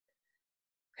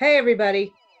Hey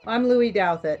everybody, I'm Lue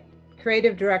Douthit,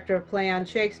 Creative Director of Play On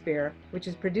Shakespeare, which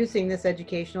is producing this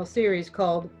educational series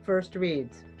called First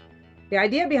Reads. The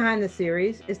idea behind the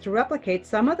series is to replicate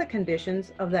some of the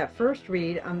conditions of that first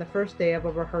read on the first day of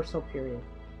a rehearsal period.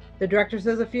 The director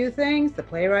says a few things, the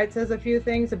playwright says a few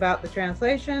things about the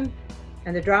translation,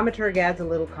 and the dramaturg adds a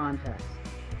little context.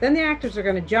 Then the actors are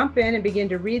going to jump in and begin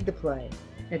to read the play.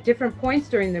 At different points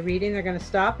during the reading, they're going to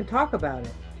stop and talk about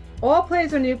it. All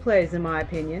plays are new plays, in my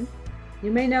opinion. You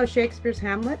may know Shakespeare's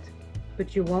Hamlet,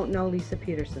 but you won't know Lisa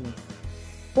Peterson's.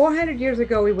 400 years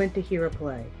ago, we went to hear a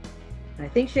play. And I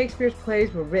think Shakespeare's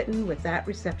plays were written with that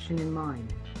reception in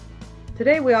mind.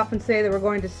 Today, we often say that we're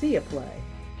going to see a play.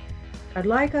 I'd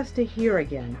like us to hear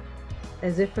again,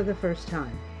 as if for the first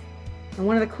time. And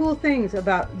one of the cool things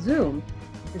about Zoom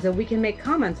is that we can make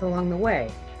comments along the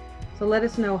way. So let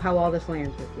us know how all this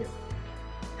lands with you.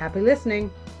 Happy listening.